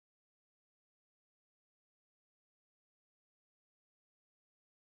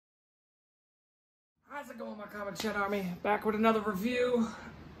How's it going, my comic chat army? Back with another review,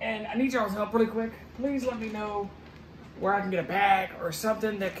 and I need y'all's help really quick. Please let me know where I can get a bag or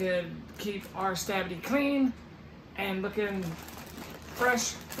something that could keep our Stabby clean and looking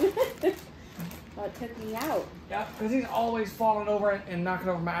fresh. Well, it took me out. Yep, because he's always falling over and knocking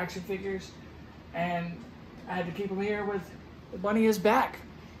over my action figures, and I had to keep him here with the bunny is back.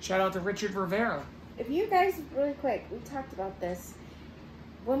 Shout out to Richard Rivera. If you guys, really quick, we talked about this.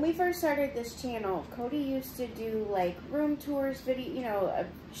 When we first started this channel, Cody used to do like room tours, video, you know,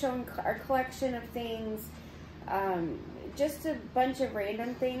 showing our collection of things, just a bunch of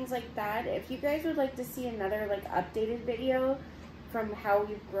random things like that. If you guys would like to see another like updated video from how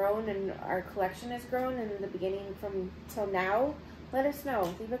we've grown and our collection has grown in the beginning from till now, let us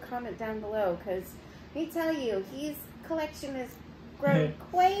know. Leave a comment down below, because let me tell you, his collection has grown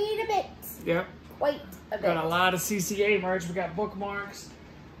quite a bit. Yep. Quite a bit. Got a lot of CCA merch. We got bookmarks.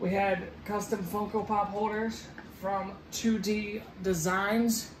 We had custom Funko Pop holders from 2D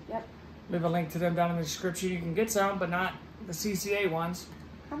Designs. Yep. Leave a link to them down in the description. You can get some, but not the CCA ones.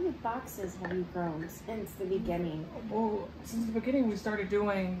 How many boxes have you grown since the beginning? Well, since the beginning we started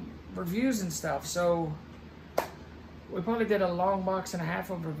doing reviews and stuff, so we probably did a long box and a half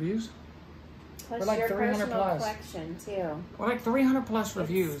of reviews. Plus like your 300 personal plus. collection too. We're like 300 plus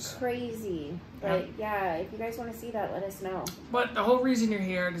reviews. It's crazy. But yeah, if you guys want to see that, let us know. But the whole reason you're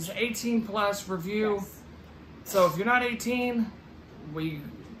here is 18 plus review. Yes. So if you're not 18, we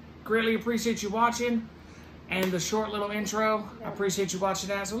greatly appreciate you watching. And the short little intro, I appreciate you watching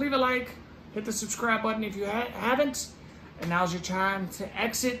that. So leave a like, hit the subscribe button if you haven't. And now's your time to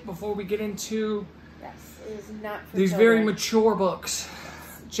exit before we get into It is not for these children. very mature books.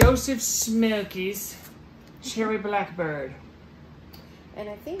 Joseph Schmalke's Cherry Blackbird. And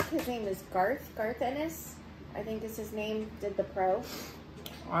I think his name is Garth Ennis. I think is his name, did the pro.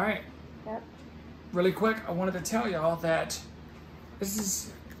 All right. Yep. Really quick, I wanted to tell y'all that this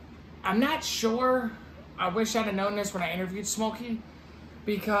is, I'm not sure, I wish I'd have known this when I interviewed Smokey,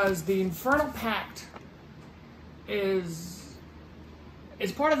 because the Infernal Pact is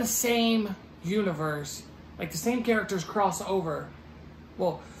part of the same universe, like the same characters cross over.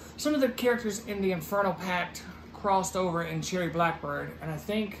 Well, some of the characters in the Infernal Pact crossed over in Cherry Blackbird, and I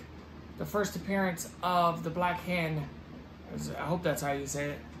think the first appearance of the Black Hen, I hope that's how you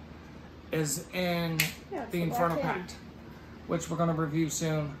say it, is in the Infernal Pact, which we're going to review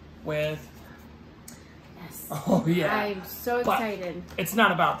soon with. Yes. Oh yeah. I'm so excited. But it's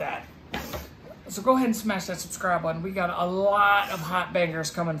not about that. So go ahead and smash that subscribe button. We got a lot of hot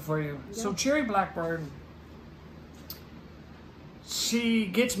bangers coming for you. Yep. So Cherry Blackbird, she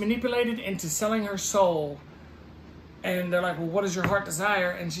gets manipulated into selling her soul. And they're like, well, what is your heart desire?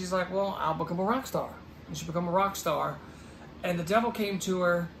 And she's like, well, I'll become a rock star. And she become a rock star. And the devil came to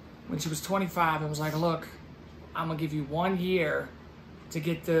her when she was 25 and was like, look, I'm going to give you 1 year to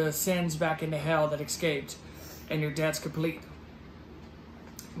get the sins back into hell that escaped. And your debt's complete.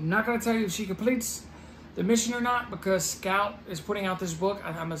 I'm not going to tell you if she completes the mission or not, because Scout is putting out this book,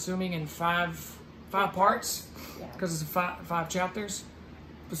 I'm assuming in five parts, because it's five chapters.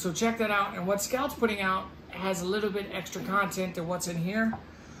 So check that out. And what Scout's putting out has a little bit extra content than what's in here.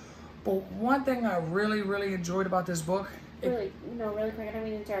 But one thing I really, really enjoyed about this book. Really quick, I don't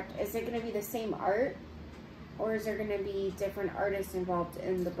mean to interrupt. Is it going to be the same art? Or is there going to be different artists involved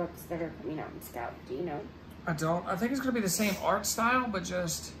in the books that are coming out in Scout? Do you know? I don't. I think it's going to be the same art style, but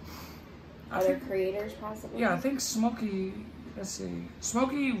just... Other creators, possibly? Yeah, I think Smokey... Let's see.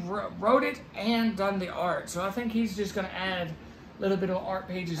 Smokey wrote it and done the art. So I think he's just going to add a little bit of art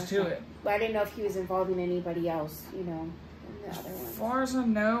pages to it. But I didn't know if he was involving anybody else, you know, in the other one. As far as I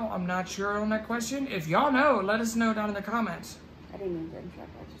know, I'm not sure on that question. If y'all know, let us know down in the comments. I didn't mean to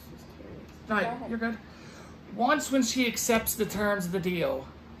interrupt. I just was curious. No, you're good. Once when she accepts the terms of the deal,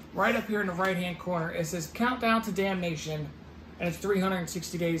 right up here in the right-hand corner, it says Countdown to Damnation, and it's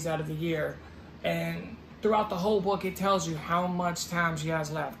 360 days out of the year. And throughout the whole book, it tells you how much time she has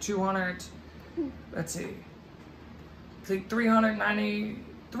left. 200, let's see, I think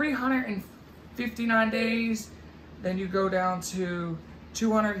 359 days. Then you go down to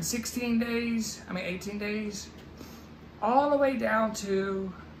 216 days, 18 days, all the way down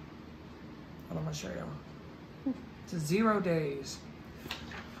to, I'm going to show you, to 0 days.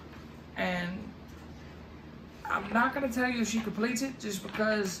 And I'm not going to tell you if she completes it, just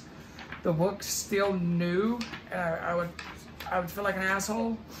because the book's still new, and I would feel like an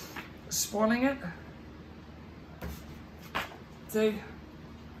asshole spoiling it. See,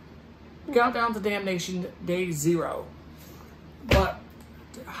 Countdown to Damnation, day 0. But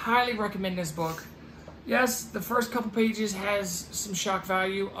highly recommend this book. yes, the first couple pages has some shock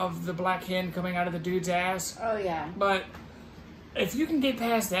value of the black hen coming out of the dude's ass. Oh, yeah. But if you can get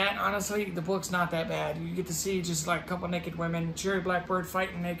past that, honestly, the book's not that bad. You get to see just like a couple naked women, Cherry Blackbird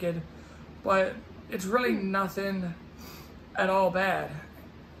fighting naked, but it's really nothing at all bad.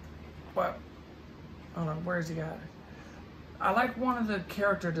 But, hold on, where's he got? I like one of the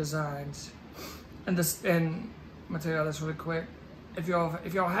character designs, and I'm gonna tell you this really quick. If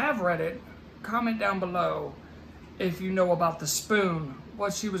y'all have read it, comment down below if you know about the spoon,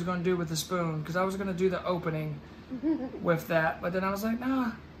 what she was gonna do with the spoon, because I was gonna do the opening with that, but then I was like,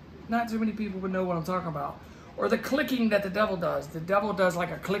 nah, not too many people would know what I'm talking about. Or the clicking that the devil does. The devil does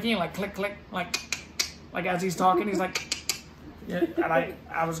like a clicking, like click, click, like as he's talking, he's like, yeah. And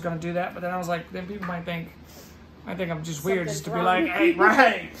I was gonna do that, but then I was like, then people might think I'm just weird, just to be like, hey,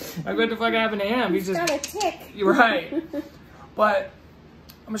 right, like what the fuck happened to him? He's just got a tick. You're right. But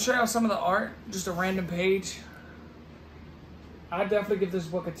I'm gonna show you some of the art, just a random page. I definitely give this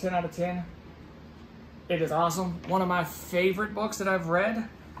book a 10 out of 10. It is awesome. One of my favorite books that I've read,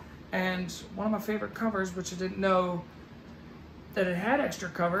 and one of my favorite covers, which I didn't know that it had extra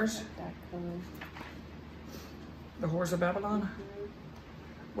covers. That cover. The Horse of Babylon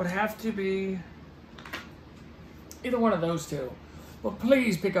would have to be either one of those two. But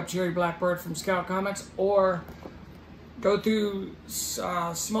please pick up Cherry Blackbird from Scout Comics, or go through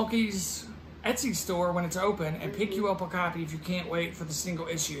Schmalke's Etsy store when it's open and pick you up a copy if you can't wait for the single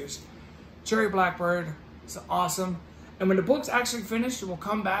issues. Cherry Blackbird is awesome. And when the book's actually finished, we'll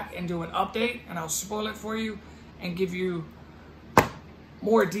come back and do an update, and I'll spoil it for you and give you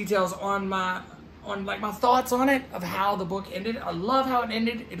more details on my thoughts on it, of how the book ended. I love how it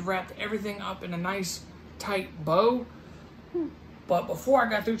ended. It wrapped everything up in a nice tight bow. But before I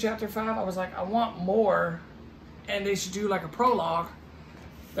got through chapter 5, I was like, I want more, and they should do like a prologue.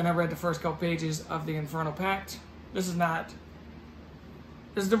 Then I read the first couple pages of the Infernal Pact. This is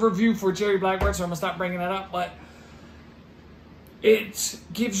the review for Cherry Blackbird, so I'm gonna stop bringing that up, but it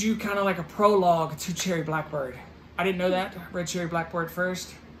gives you kind of like a prologue to Cherry Blackbird. I didn't know that. I read Cherry Blackbird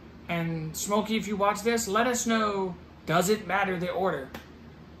first. And Schmalke, if you watch this, let us know, does it matter the order?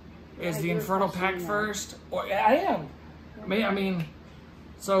 Is the Infernal Pact first? Or I am. I mean,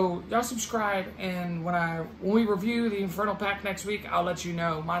 so y'all subscribe, and when we review the Infernal Pact next week, I'll let you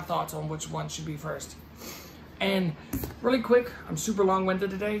know my thoughts on which one should be first. And really quick, I'm super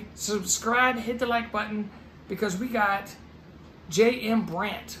long-winded today. Subscribe, hit the like button, because we got J.M.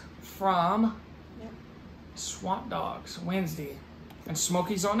 Brandt from Swamp Dogs Wednesday. And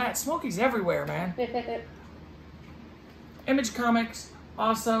Smokey's on that. Smokey's everywhere, man. Image Comics,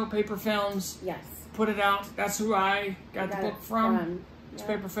 also Paper Films. Yes. Put it out. That's who I got the book from. It's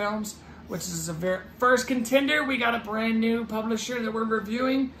Paper Films, which is a very first contender. We got a brand new publisher that we're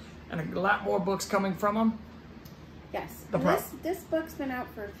reviewing, and a lot more books coming from them. Yes. This book's been out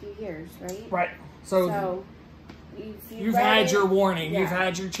for a few years, right? Right. So you've had your warning. Yeah. You've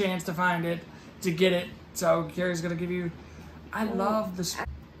had your chance to find it, to get it. So Carrie's gonna give you. I love this.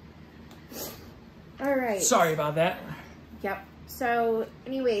 All right. Sorry about that. Yep. So,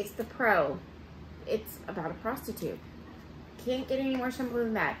 anyways, the pro. It's about a prostitute. Can't get any more simple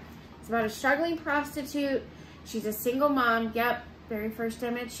than that. It's about a struggling prostitute. She's a single mom. Yep. Very first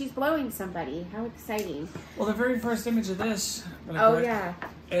image. She's blowing somebody. How exciting. Well, the very first image of this.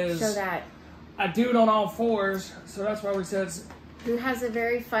 Is show that. A dude on all fours. So that's why we said. Who has a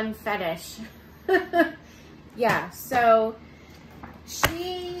very fun fetish. Yeah. So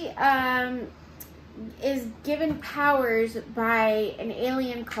she is given powers by an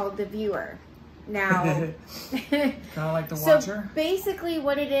alien called the Viewer. Now, kind of like the Watcher. So basically,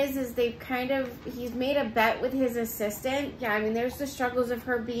 what it is he's made a bet with his assistant. Yeah, I mean, there's the struggles of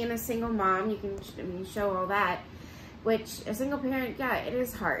her being a single mom. You can show all that, which a single parent, yeah, it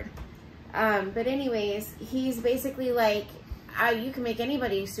is hard. But anyways, he's basically like, you can make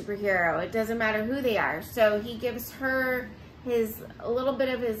anybody a superhero. It doesn't matter who they are. So he gives her a little bit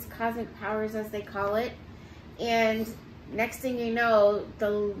of his cosmic powers, as they call it, and next thing you know, the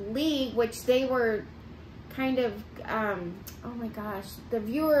League, which they were kind of, oh my gosh, the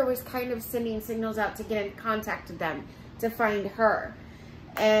Viewer was kind of sending signals out to get in contact with them to find her.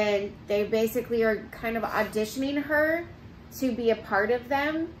 And they basically are kind of auditioning her to be a part of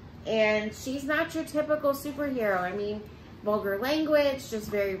them. And she's not your typical superhero. I mean, vulgar language, just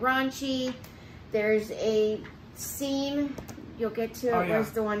very raunchy. There's a scene, you'll get to it, where's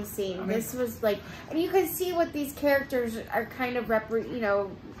the one scene. This was like, and you can see what these characters are kind of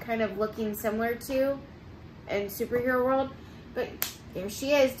kind of looking similar to in superhero world. But there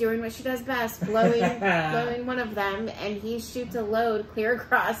she is doing what she does best, blowing one of them, and he shoots a load clear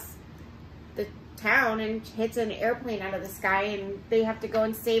across town and hits an airplane out of the sky, and they have to go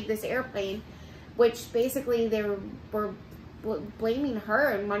and save this airplane, which basically they were blaming her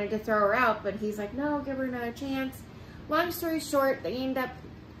and wanted to throw her out, but he's like, no, give her another chance. Long story short, they end up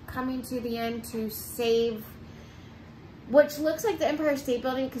coming to the end to save, which looks like the Empire State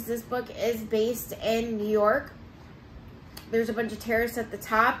Building, because this book is based in New York. There's a bunch of terrorists at the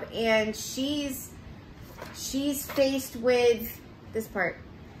top, and she's faced with this part,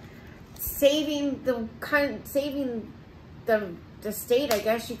 saving the state, I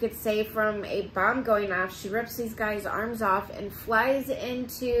guess you could say, from a bomb going off. She rips these guys' arms off and flies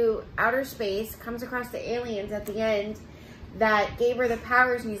into outer space, comes across the aliens at the end that gave her the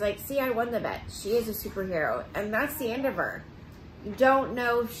powers, and he's like, see, I won the bet. She is a superhero. And that's the end of her. You don't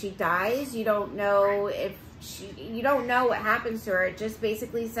know if she dies. You don't know if you don't know what happens to her. It just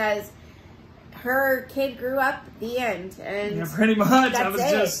basically says her kid grew up, the end. And yeah, pretty much.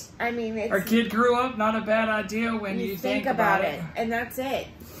 That's I mean, her kid grew up, not a bad idea when you think about it. And that's it.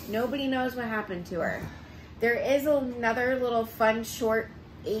 Nobody knows what happened to her. There is another little fun, short,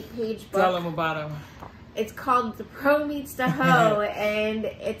 8-page book. Tell them about him. It's called The Pro Meets the Hoe, and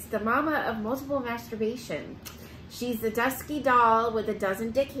it's the mama of multiple masturbation. She's the dusky doll with a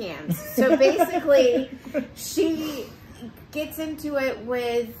dozen dick hands. So basically, she gets into it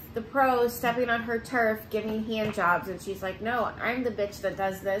with the pros stepping on her turf, giving hand jobs, and she's like, no, I'm the bitch that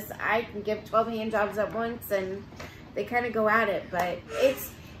does this. I can give 12 hand jobs at once, and they kind of go at it. But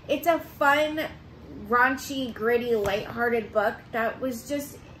it's a fun, raunchy, gritty, lighthearted book that was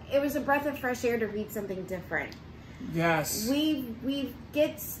just, it was a breath of fresh air to read something different. Yes. We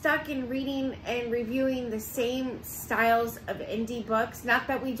get stuck in reading and reviewing the same styles of indie books. Not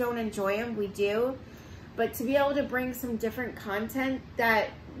that we don't enjoy them, we do. But to be able to bring some different content that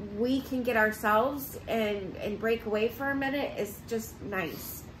we can get ourselves and break away for a minute is just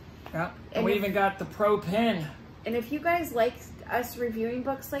nice. Yeah. And we even got the Pro Pen. And if you guys like us reviewing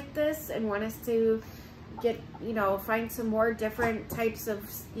books like this and want us to get, find some more different types of,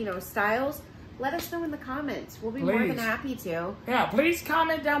 styles, let us know in the comments. We'll be more than happy to. Yeah, please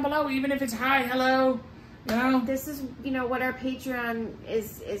comment down below, even if it's hi, hello. This is, what our Patreon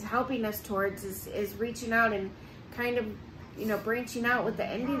is helping us towards, is reaching out and kind of, branching out with the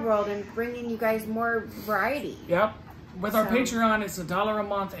indie world and bringing you guys more variety. Yep. With our Patreon, it's $1 a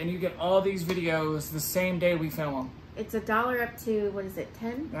month, and you get all these videos the same day we film them. It's $1 up to, what is it,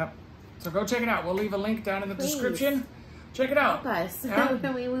 10? Yep. So go check it out. We'll leave a link down in the description. Check it out. Help us.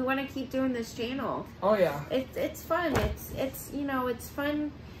 Yeah. we want to keep doing this channel. Oh yeah. It's fun. It's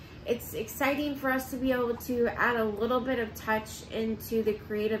fun. It's exciting for us to be able to add a little bit of touch into the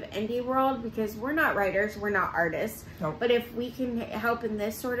creative indie world, because we're not writers, we're not artists. Nope. But if we can help in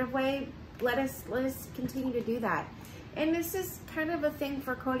this sort of way, let us continue to do that. And this is kind of a thing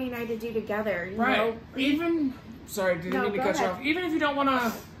for Cody and I to do together. You know? Even, sorry, didn't mean to cut you off. Even if you don't want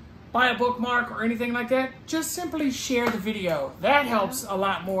to buy a bookmark or anything like that, just simply share the video. That helps a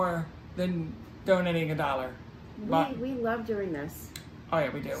lot more than donating $1. We love doing this. Oh yeah,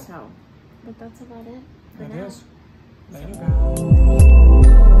 we do. So, but that's about it. It is. Later,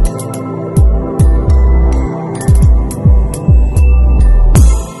 guys.